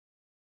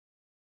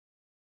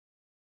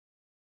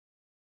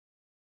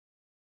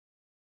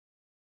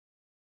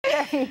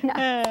Very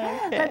nice.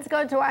 Okay. Let's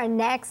go to our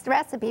next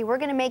recipe. We're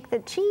going to make the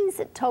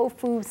cheese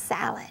tofu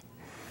salad.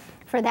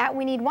 For that,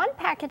 we need 1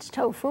 package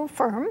tofu,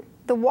 firm,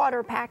 the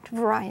water-packed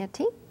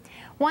variety,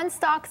 1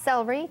 stalk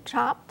celery,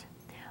 chopped,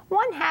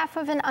 1/2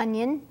 of an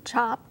onion,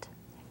 chopped,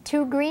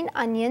 2 green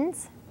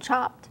onions,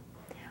 chopped,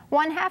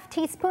 1/2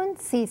 teaspoon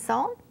sea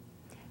salt,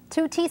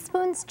 2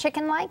 teaspoons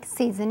chicken-like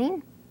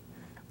seasoning,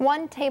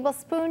 1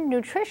 tablespoon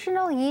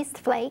nutritional yeast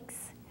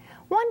flakes,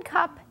 1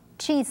 cup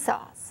cheese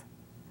sauce.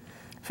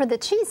 For the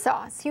cheese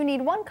sauce, you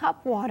need 1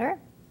 cup water,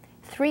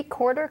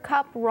 3/4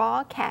 cup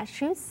raw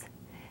cashews,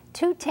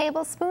 2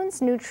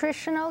 tablespoons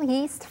nutritional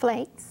yeast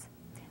flakes,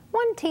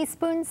 1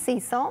 teaspoon sea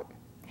salt,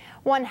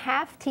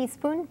 1/2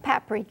 teaspoon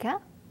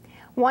paprika,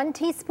 1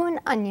 teaspoon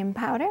onion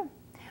powder,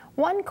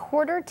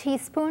 1/4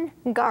 teaspoon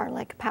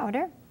garlic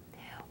powder,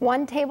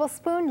 1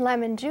 tablespoon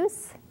lemon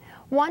juice,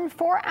 1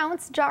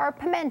 4-ounce jar of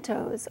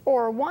pimentos,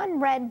 or 1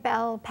 red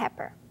bell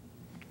pepper.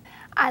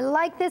 I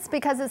like this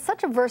because it's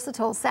such a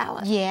versatile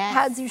salad. Yes.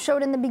 As you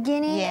showed in the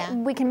beginning, Yeah.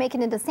 we can make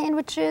it into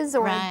sandwiches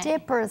or Right. a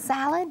dip or a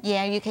salad.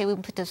 Yeah, you can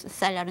even put the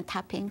salad on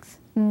toppings.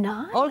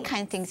 Nice. All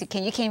kinds of things you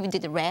can. You can even do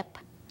the wrap.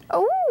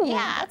 Oh,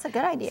 Yeah, that's a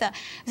good idea.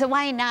 So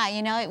why not?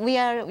 You know,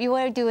 we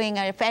were doing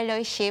a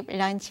fellowship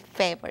lunch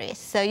favorites.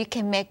 So you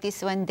can make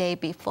this one day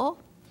before,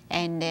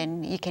 and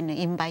then you can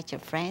invite your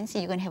friends.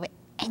 You're gonna have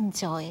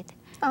enjoyed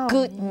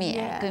good meal,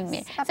 yes, good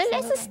meal. So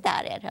absolutely. let's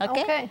start it.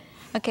 Okay. Okay.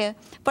 Okay.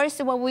 First,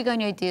 what we're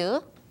gonna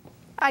do?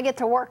 I get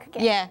to work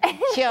again. Yeah,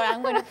 sure.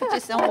 I'm gonna put you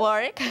some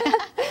work.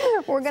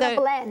 We're gonna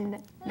So-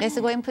 blend. Let's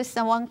go and put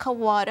some 1 cup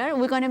water.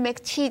 We're gonna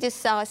make cheese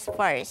sauce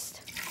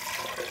first.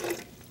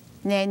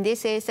 Then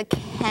this is a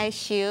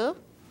cashew.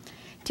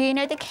 Do you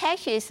know the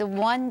cashew is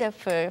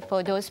wonderful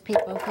for those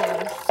people who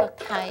are so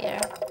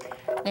tired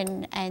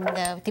and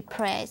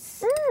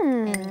depressed?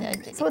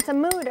 So it's a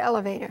mood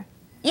elevator.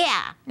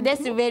 Yeah,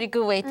 that's a very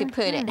good way to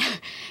put it.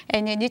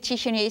 And the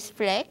nutritionist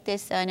flake,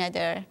 there's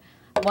another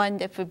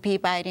wonderful B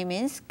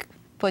vitamins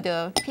for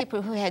the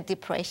people who have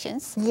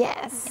depressions.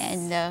 Yes.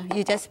 And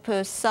you just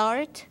put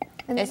salt.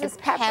 And this there's is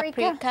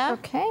paprika.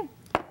 Okay.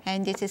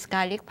 And this is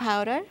garlic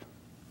powder,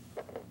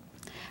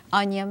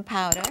 onion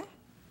powder.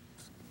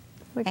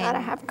 We gotta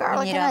and have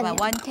garlic you know, and about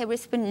onion. 1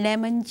 tablespoon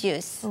lemon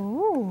juice.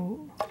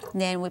 Ooh.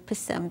 Then we put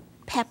some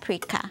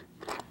paprika.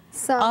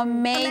 Some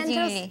Amazingly.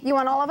 pimentos. You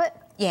want all of it?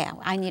 Yeah,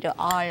 I need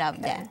all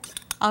of that.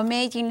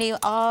 Amazingly,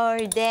 all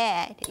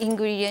that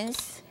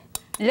ingredients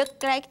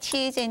look like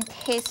cheese and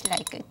taste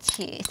like a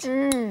cheese.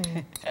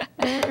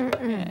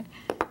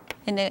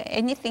 And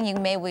anything you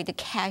made with the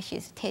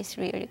cashews tastes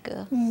really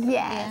good.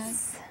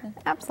 Yes.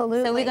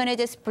 Absolutely. So we're gonna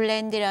just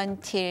blend it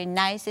until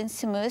nice and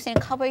smooth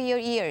and cover your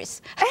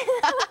ears.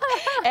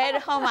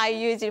 At home, I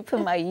usually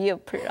put my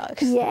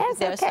earplugs. Yes,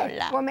 They're so okay.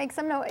 loud. We'll make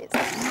some noise.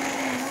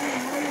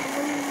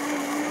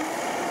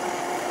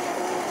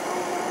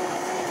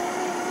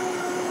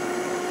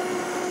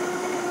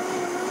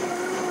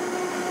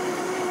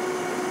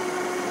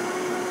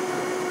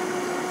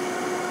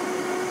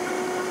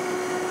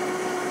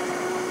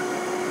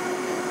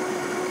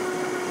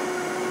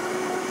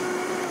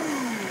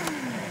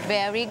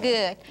 Very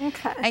good.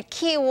 Okay. A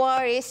key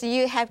word is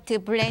you have to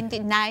blend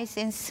it nice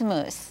and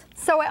smooth.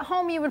 So at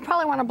home, you would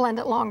probably want to blend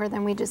it longer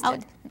than we just Oh,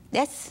 did.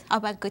 that's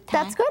about good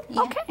time. That's good?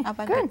 Yeah, Okay,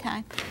 about good. good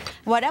time.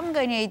 What I'm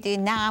going to do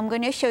now, I'm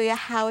going to show you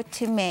how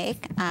to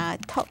make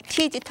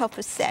cheese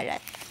tofu salad.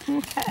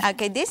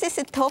 Okay, this is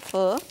a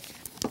tofu.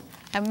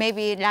 And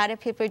maybe a lot of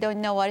people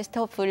don't know what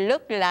tofu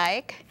look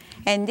like.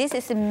 And this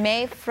is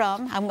made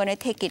from, I'm going to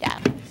take it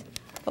out.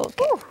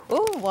 Okay.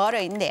 Ooh, water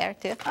in there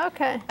too.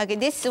 Okay. Okay,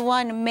 this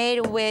one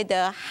made with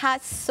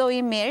hot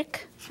soy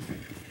milk.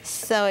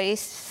 So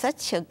it's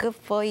such a good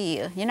for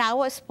you. You know, I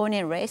was born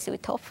and raised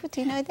with tofu.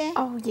 Do you know that?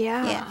 Oh,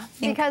 yeah. Yeah.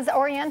 Because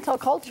Oriental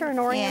culture and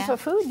Oriental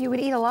food, you would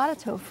eat a lot of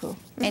tofu.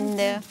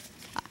 And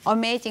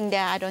amazing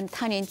that I don't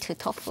turn into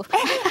tofu.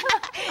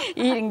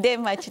 Eating that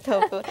much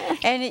tofu.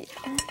 And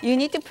you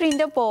need to put in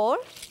the bowl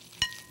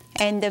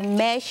and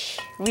mash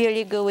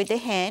really good with the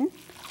hand.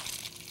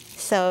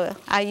 So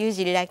I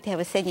usually like to have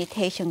a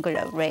sanitation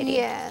glove ready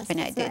Yes, when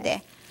I do nice.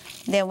 that.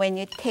 Then when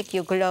you take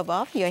your glove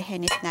off, your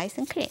hand is nice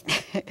and clean.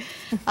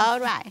 All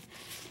right.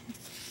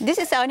 This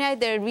is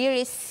another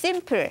really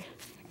simple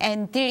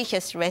and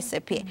delicious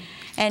recipe.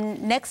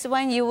 And next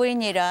one, you will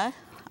need a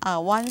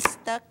 1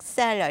 stalk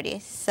celery.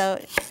 So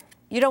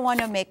you don't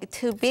want to make it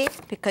too big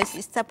because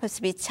it's supposed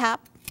to be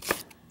chopped.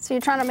 So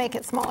you're trying to make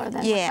it smaller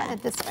than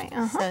this way.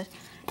 So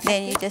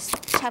then you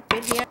just chop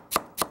it here.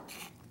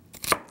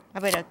 I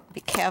better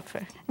be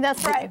careful.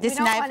 That's right. This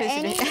we don't knife want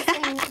is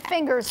any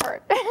fingers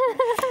hurt.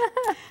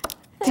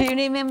 Do you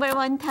remember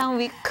one time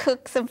we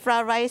cooked some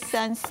fried rice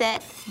on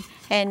set?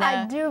 And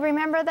I do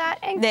remember that.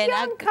 And then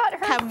Kyong I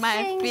cut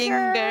my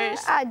fingers.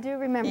 I do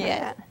remember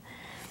Yeah. that.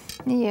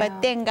 Yeah.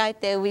 But thank God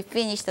that we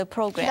finished the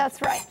program.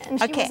 That's right. And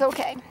she Okay. was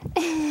okay.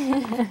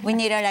 We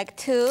need like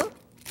 2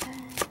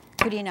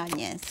 green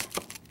onions.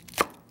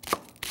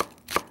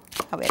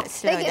 I better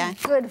slow They down.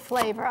 get good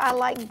flavor. I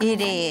like green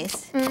It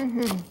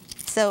onions. is.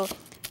 So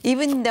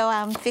Even though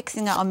I'm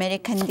fixing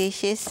American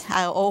dishes,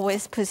 I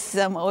always put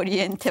some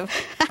Oriental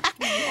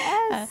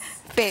Yes.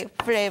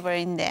 flavor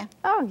in there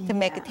to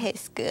make it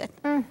taste good.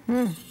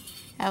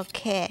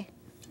 Okay.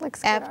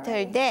 Looks good After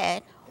already.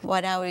 that,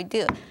 what I will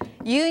do,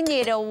 you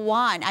need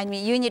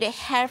you need a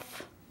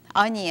half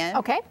onion.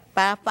 Okay.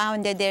 But I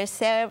found that there's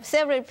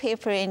several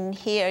people in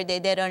here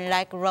that they don't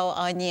like raw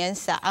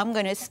onions, so I'm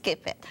going to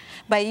skip it.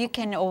 But you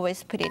can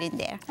always put it in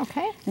there.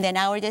 Okay. And then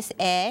I will just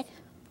add,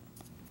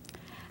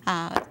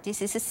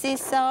 this is a sea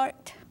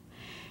salt.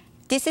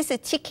 This is a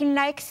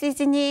chicken-like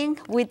seasoning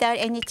without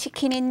any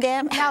chicken in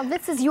them. Now,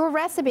 this is your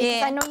recipe, because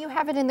Yeah. I know you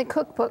have it in the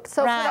cookbook.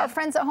 So Right. could our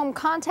friends at home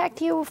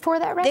contact you for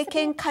that They recipe?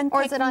 can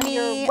Or is contact it on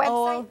your me or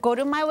website? go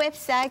to my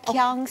website,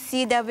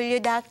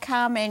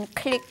 kyongcw.com, and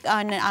click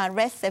on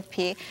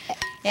recipe.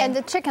 And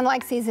the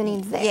chicken-like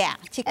seasonings there. Yeah,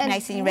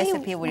 chicken-like seasoning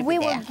recipe will be We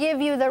will there.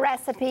 give you the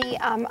recipe,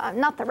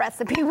 not the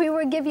recipe, we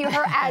will give you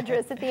her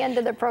address at the end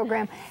of the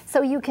program.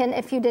 So you can,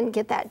 if you didn't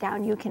get that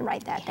down, you can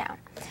write that down.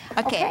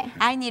 Okay,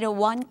 I need a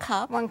 1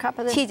 cup. 1 cup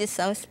of this. Cheese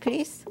sauce,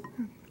 please.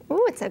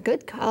 Ooh, it's a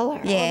good color.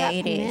 Yeah, that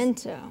it is.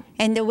 pimento.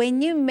 And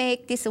when you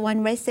make this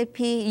one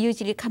recipe,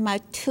 usually come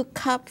out 2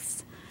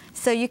 cups.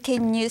 So you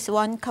can use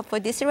 1 cup for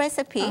this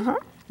recipe.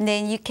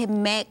 Then you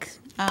can make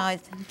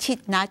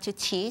nacho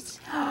cheese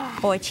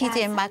or cheese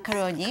and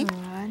macaroni.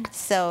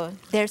 So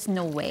there's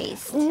no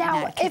waste. in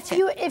Now, our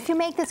kitchen. if you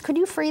make this, could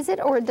you freeze it,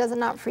 or does it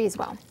not freeze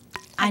well?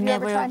 I Have you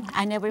ever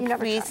never tried?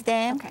 freeze tried.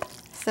 them. Okay.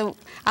 So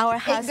our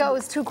house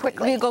goes too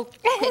quickly. We go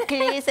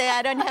quickly, so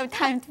I don't have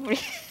time to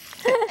freeze.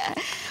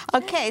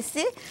 Okay,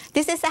 see,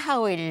 this is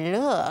how it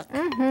looks.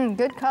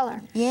 Good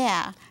color.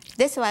 Yeah,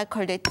 that's why I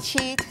call it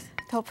cheese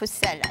tofu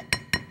salad.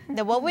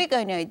 Now what we're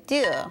gonna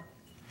do,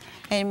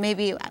 and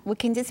maybe we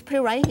can just put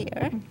it right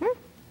here.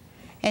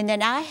 And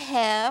then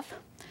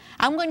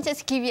I'm going to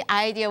just give you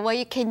idea what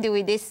you can do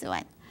with this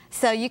one.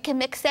 So you can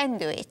make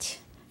sandwich.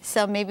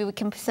 So maybe we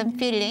can put some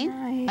filling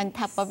on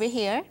top over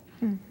here.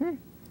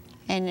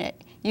 And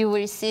you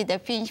will see the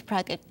finished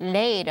product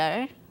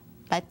later.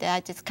 But I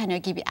just kind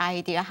of give you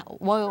idea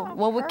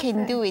what we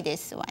can do with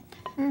this one.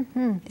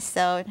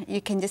 So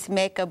you can just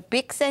make a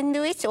big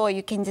sandwich, or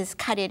you can just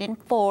cut it in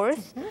 4s.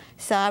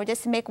 So I'll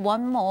just make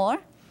 1 more.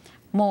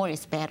 More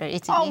is better,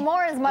 isn't Oh, it?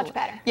 more is much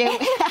better. Yeah.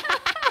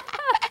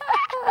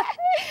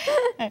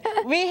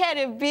 We had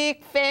a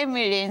big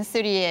family in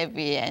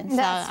Suryebian, so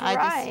That's I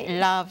right. just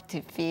love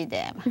to feed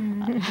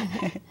them.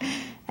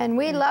 And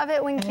we love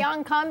it when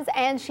Kyong comes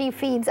and she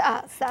feeds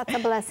us. That's a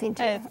blessing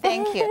too.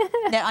 Thank you.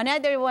 Then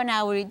another one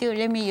I will do,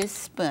 let me use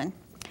spoon.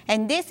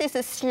 And this is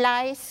a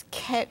sliced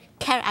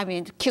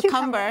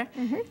cucumber.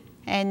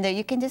 And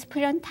you can just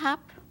put it on top.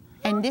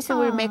 And this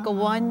will make a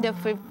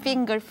wonderful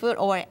finger food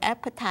or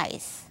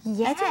appetizer.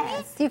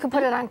 Yes, you can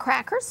put it on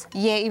crackers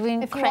Yeah,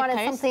 even if you crackers.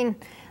 wanted something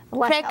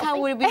less Cracker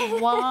healthy. will be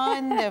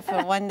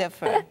wonderful,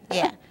 wonderful.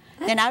 Yeah.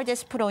 Then I'll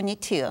just put only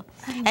 2.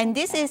 And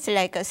this is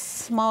like a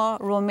small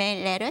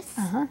romaine lettuce.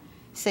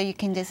 So you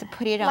can just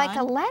put it Like a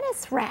on.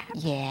 lettuce wrap.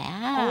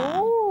 Yeah.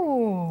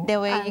 Oh, The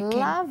way I you can-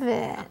 love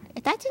it.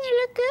 Doesn't it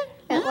look good?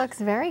 It looks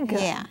very good.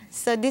 Yeah.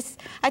 So this,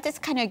 I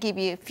just kind of give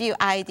you a few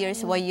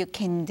ideas what you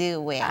can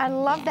do with. I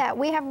love that.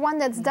 We have one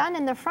that's done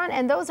in the front,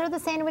 and those are the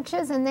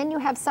sandwiches, and then you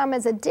have some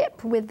as a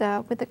dip with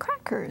the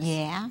crackers.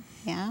 Yeah.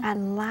 Yeah. I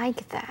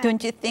like that.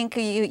 Don't you think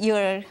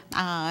your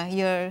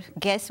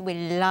guests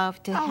will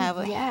love to have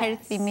a yes.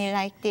 healthy meal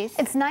like this?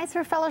 It's nice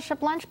for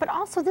fellowship lunch, but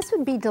also this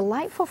would be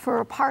delightful for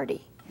a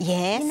party.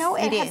 Yes, You know,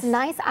 it has is.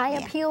 nice eye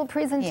Yeah. appeal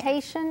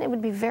presentation. It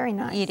would be very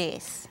nice. It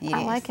is. It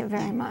I is. like it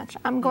very much.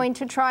 I'm going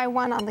to try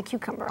one on the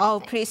cucumber. Oh,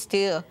 please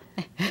do.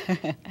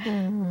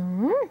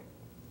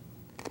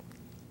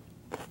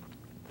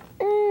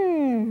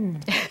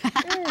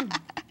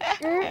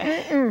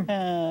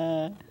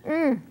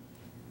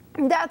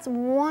 That's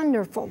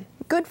wonderful.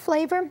 Good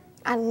flavor.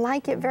 I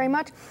like it very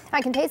much.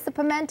 I can taste the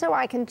pimento.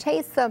 I can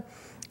taste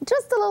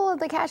just a little of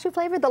the cashew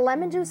flavor. The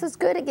lemon juice is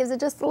good. It gives it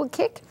just a little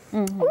kick.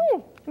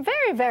 Ooh,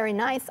 very, very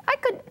nice.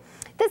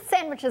 This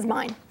sandwich is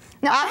mine.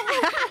 No.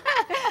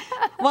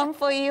 One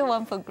for you,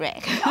 one for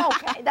Greg.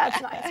 Okay,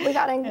 that's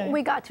nice.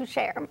 We got to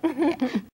share.